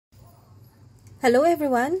Hello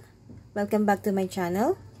everyone, welcome back to my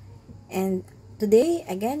channel, and today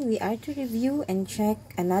again we are to review and check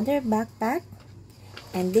another backpack,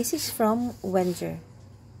 and this is from Wenger.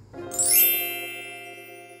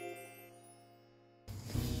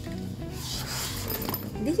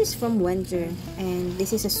 This is from Wenger, and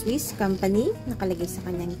this is a Swiss company. Nakalagay sa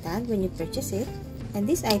kanyang tag when you purchase it, and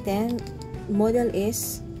this item model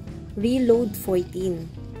is Reload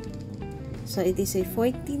 14. So it is a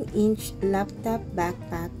 14-inch laptop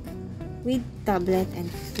backpack with tablet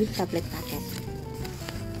and with tablet packet.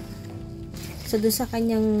 So doon sa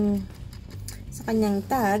kanyang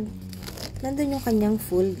tag, nandun yung kanyang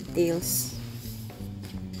full details.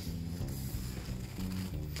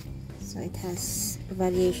 So it has a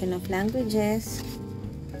variation of languages,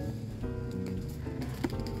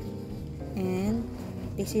 and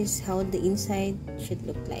this is how the inside should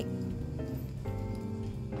look like.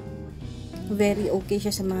 Very okay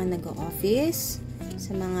siya sa mga nag-office,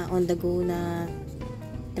 sa mga on-the-go na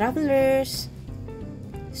travelers,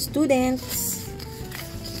 students.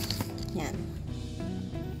 Yan.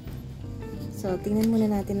 So, tingnan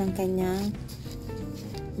muna natin ang kanyang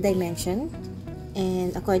dimension.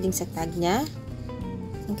 And according sa tag niya,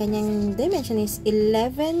 ang kanyang dimension is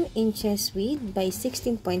 11 inches width by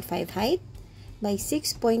 16.5 height by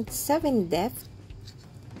 6.7 depth.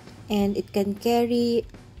 And it can carry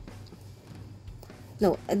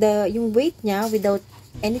yung weight niya without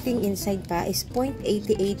anything inside pa is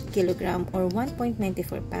 0.88 kg or 1.94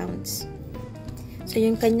 pounds. So,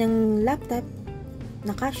 yung kanyang laptop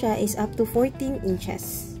na kasya is up to 14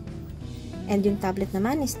 inches. And yung tablet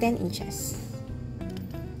naman is 10 inches.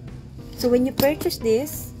 So, when you purchase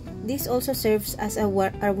this also serves as a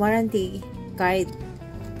warranty card.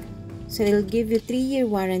 So, it'll give you 3-year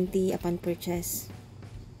warranty upon purchase.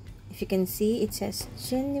 If you can see, it says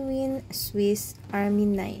genuine Swiss Army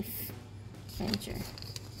knife. Wenger.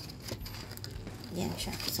 Yan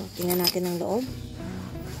siya. So, tingnan natin ang loob.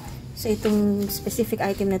 So, itong specific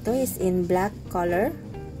item na to is in black color.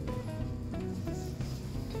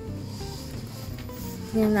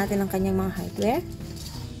 Tingnan natin ang kanyang mga hardware.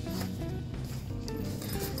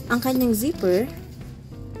 Ang kanyang zipper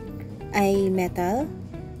ay metal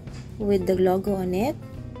with the logo on it,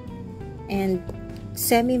 and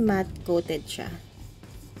semi-matte coated siya.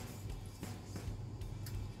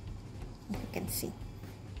 You can see.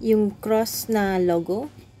 Yung cross na logo,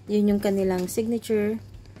 yun yung kanilang signature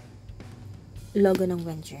logo ng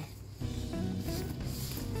Wenger.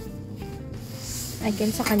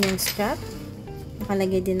 Again, sa kanyang strap,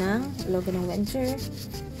 nakalagay din ang logo ng Wenger.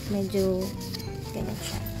 Medyo ganyan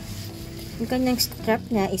siya. Yung kanyang strap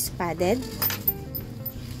niya is padded.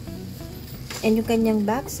 And yung kanyang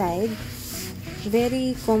backside,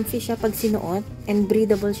 very comfy siya pag sinuot, and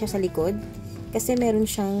breathable siya sa likod kasi meron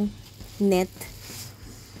siyang net.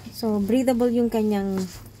 So, breathable yung kanyang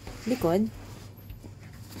likod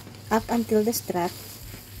up until the strap.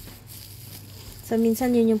 So,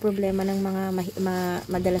 minsan yun yung problema ng mga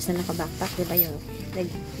madalas na naka-backpack, diba, yung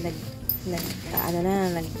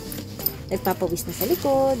nagpapawis na sa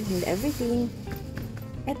likod and everything.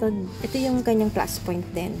 Ito yung kanyang plus point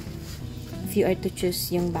din if you are to choose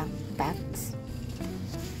yung backpacks.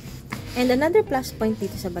 And another plus point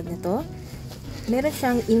dito sa bag na to, meron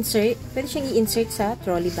siyang insert, pwede siyang i-insert sa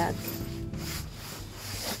trolley bag.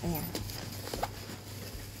 Ayan.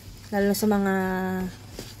 Lalo sa mga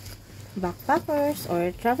backpackers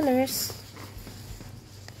or travelers.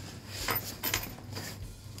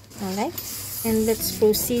 Alright. And let's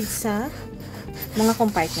proceed sa mga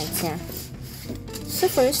compartments niya.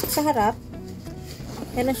 So first, sa harap,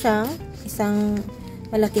 meron siyang isang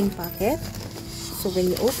malaking pocket. So,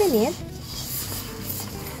 when you open it,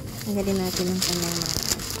 tanggalin natin ang kanyang mga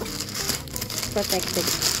protected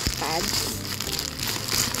pads.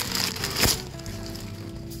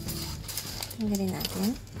 Tanggalin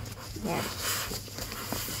natin. Yan.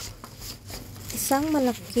 Isang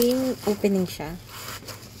malaking opening siya.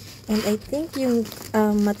 And I think yung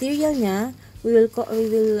material niya, we will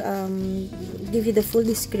give you the full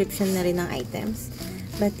description na rin ng items.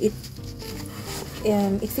 But it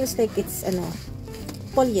feels like it's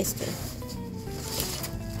polyester.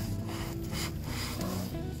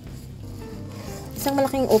 Isang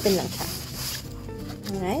malaking open lang siya.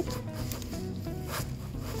 Alright.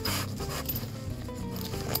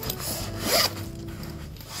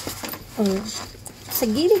 Sa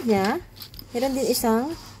gilid niya, meron din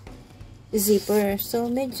isang zipper.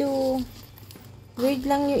 So, medyo weird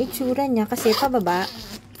lang yung itsura niya kasi pababa.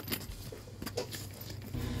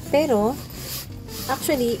 Pero,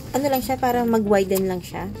 actually, ano lang siya, para mag-widen lang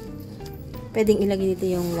siya. Pwedeng ilagay dito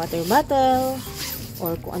yung water bottle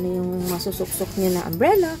or kung ano yung masusuksok nyo na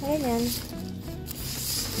umbrella, ganyan.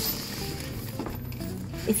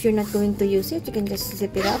 If you're not going to use it, you can just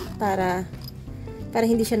zip it up para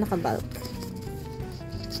hindi siya nakabulk.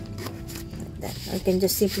 Like that. Or you can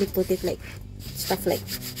just simply put it like stuff like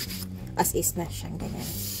as is na siyang ganyan.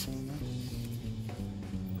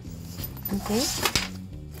 Okay.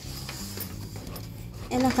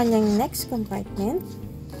 And ang kanyang next compartment,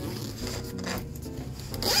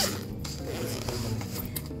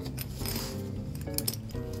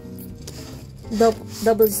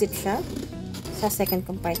 double zip siya sa second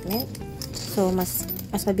compartment. So, mas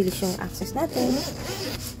mabilis yung access natin.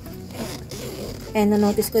 And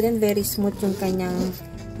na-notice ko din, very smooth yung kanyang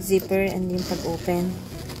zipper and yung pag-open.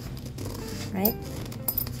 Right?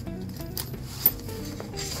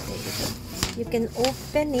 You can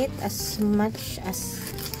open it as much as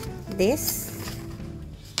this.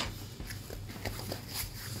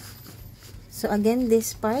 So, again,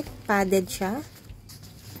 this part, padded siya.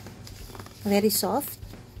 Very soft.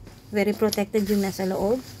 Very protected yung nasa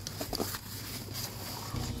loob.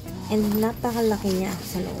 And napakalaki niya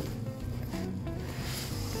sa loob.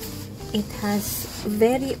 It has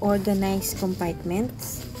very organized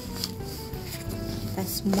compartments. It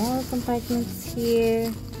has small compartments here.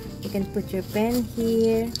 You can put your pen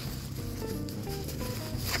here.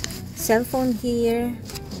 Cell phone here.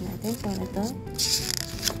 Tignan natin kung ano to.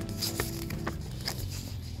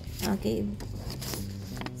 Okay.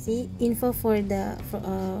 See, info for the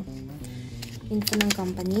info ng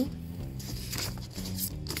company.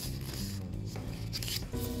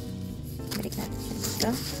 Balik natin siya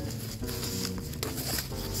dito.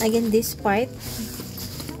 Again, this part,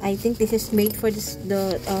 I think this is made for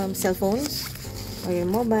the cell phones or your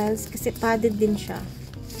mobiles kasi padded din siya.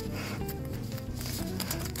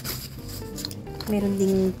 Meron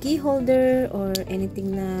ding key holder or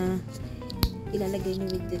anything na ilalagay nyo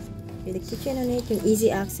with the kitchen on it, yung easy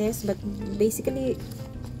access, but basically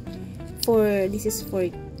this is for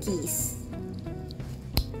keys.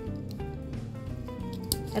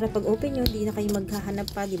 Para pag open nyo, hindi na kayo maghahanap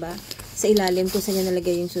pa, di ba? Sa ilalim kung saan nyo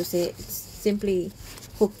nalagay yung susi. Simply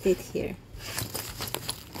hook it here.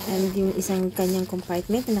 And yung isang kanyang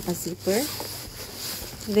compartment na naka-zipper.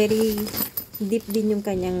 Very deep din yung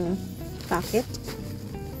kanyang pocket.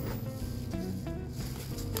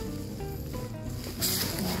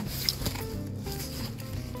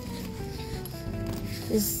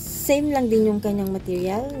 Same lang din yung kanyang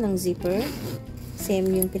material ng zipper. Same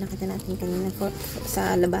yung pinakita natin kanina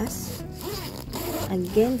sa labas.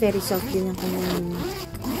 Again, very soft din ang kanyang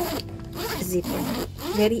zipper.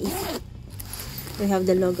 Very easy. We have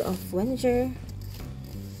the logo of Wenger.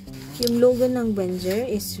 Yung logo ng Wenger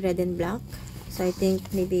is red and black. So, I think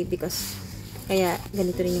maybe because kaya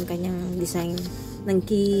ganito rin yung kanyang design ng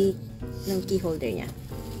key holder niya.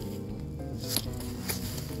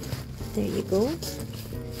 There you go.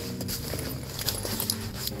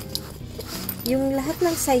 Yung lahat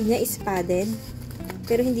ng side niya is padded.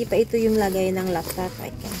 Pero hindi pa ito yung lagay ng laptop,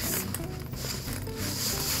 I guess.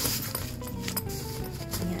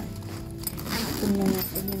 Ayan. Tingnan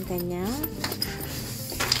natin yung kanya.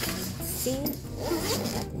 See?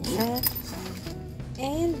 Natin siya.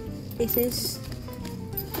 And this is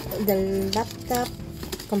the laptop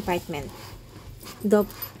compartment.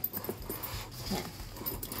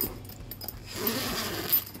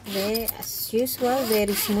 As usual,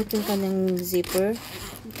 very smooth yung kanyang zipper.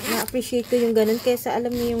 Na-appreciate ko yung ganun. Kaysa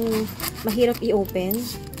alam niyo yung mahirap i-open.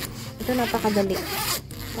 Ito napakadali.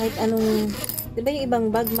 Kahit anong, diba yung ibang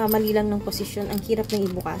bag, mamali lang ng posisyon. Ang hirap nang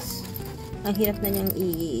ibukas. Ang hirap na niyang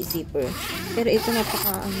i-zipper. Pero ito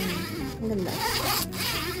ang ganda.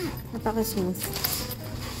 Napaka-smooth.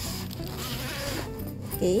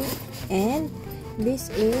 Okay. And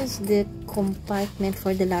this is the compartment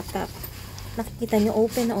for the laptop. Nakikita nyo,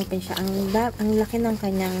 open na open siya. Ang laki ng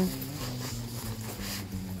kanyang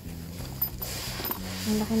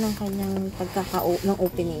ng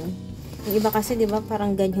opening. Yung iba kasi, di ba,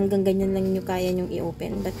 parang hanggang ganyan lang nyo kaya nyong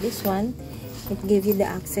i-open. But this one, it gives you the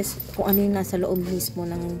access kung ano yung nasa loob mismo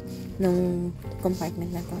ng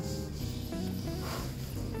compartment na to.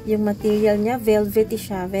 Yung material niya, velvety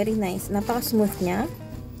siya. Very nice. Napaka-smooth niya.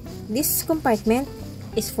 This compartment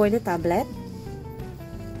is for the tablet.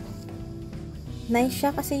 Nice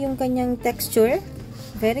siya kasi yung kanyang texture,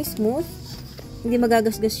 very smooth. Hindi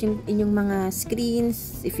magagasgas yung inyong mga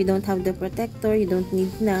screens. If you don't have the protector, you don't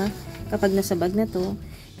need na kapag nasa bag na to.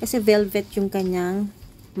 Kasi velvet yung kanyang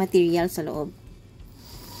material sa loob.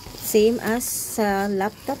 Same as sa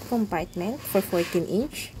laptop compartment for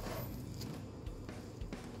 14-inch.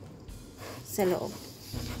 Sa loob.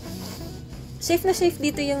 Safe na safe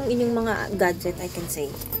dito yung inyong mga gadget, I can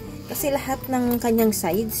say. Kasi lahat ng kanyang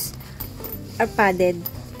sides are padded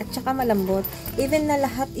at saka malambot. Even na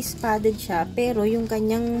lahat is padded siya, pero yung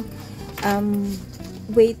kanyang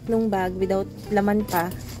weight nung bag without laman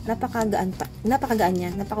pa, napakagaan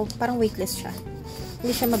niya. Parang weightless siya.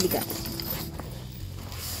 Hindi siya mabigat.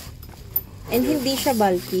 And hindi siya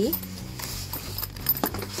bulky.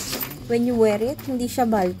 When you wear it, hindi siya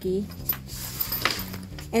bulky.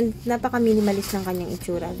 And napaka-minimalist ng kanyang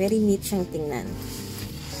itsura. Very neat siyang tingnan.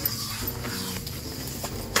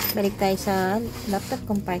 Balik tayo sa laptop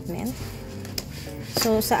compartment.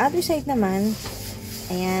 So, sa other side naman,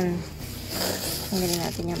 ayan. Tanggalin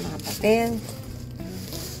natin yung mga papel.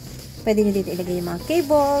 Pwede nyo dito ilagay yung mga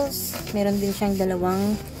cables. Meron din siyang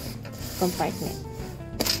dalawang compartment.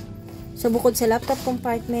 So, bukod sa laptop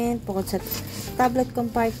compartment, bukod sa tablet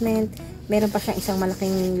compartment, meron pa siyang isang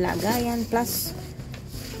malaking lagayan plus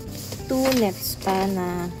 2 nets pa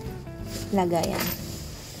na lagayan.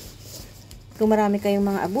 Kung marami kayong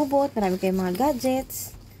mga abubot, marami kayong mga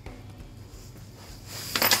gadgets,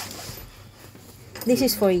 this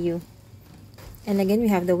is for you. And again,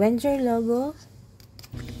 we have the Wenger logo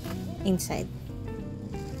inside.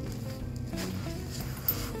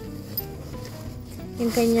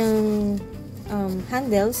 Yung kanyang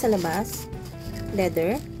handle sa labas,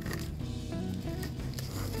 leather.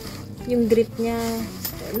 Yung grip niya,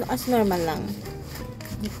 as normal lang.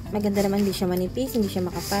 Maganda naman, hindi siya manipis, hindi siya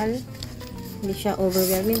makapal, hindi siya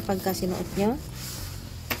overwhelming pagka sinuot nyo.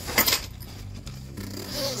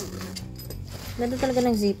 Ganda talaga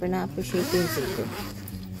ng zipper, na-appreciate yung zipper.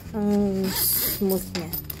 Ang smooth niya.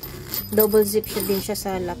 Double zip siya din siya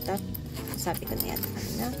sa laptop. Sabi ko na yan.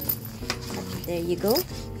 There you go.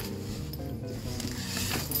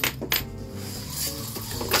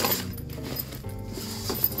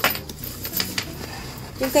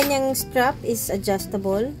 Yung kanyang strap is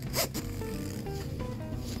adjustable.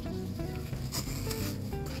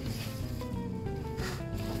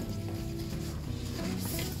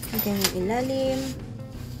 Yung kanyang ilalim.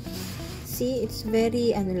 See, it's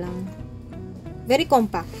very, very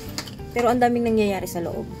compact. Pero ang daming nangyayari sa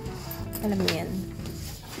loob. Alam mo yan.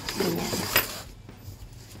 Ganyan.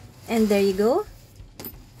 And there you go.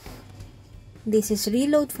 This is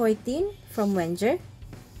Reload 14 from Wenger.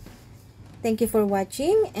 Thank you for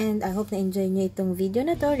watching, and I hope na-enjoy nyo itong video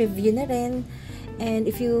na to. Review na rin. And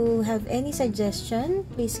if you have any suggestion,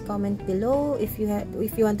 please comment below. If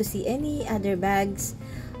you want to see any other bags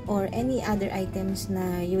or any other items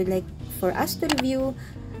na you would like for us to review,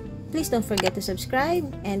 please don't forget to subscribe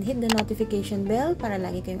and hit the notification bell para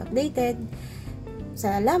lagi kayong updated.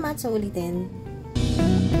 Salamat sa ulitin.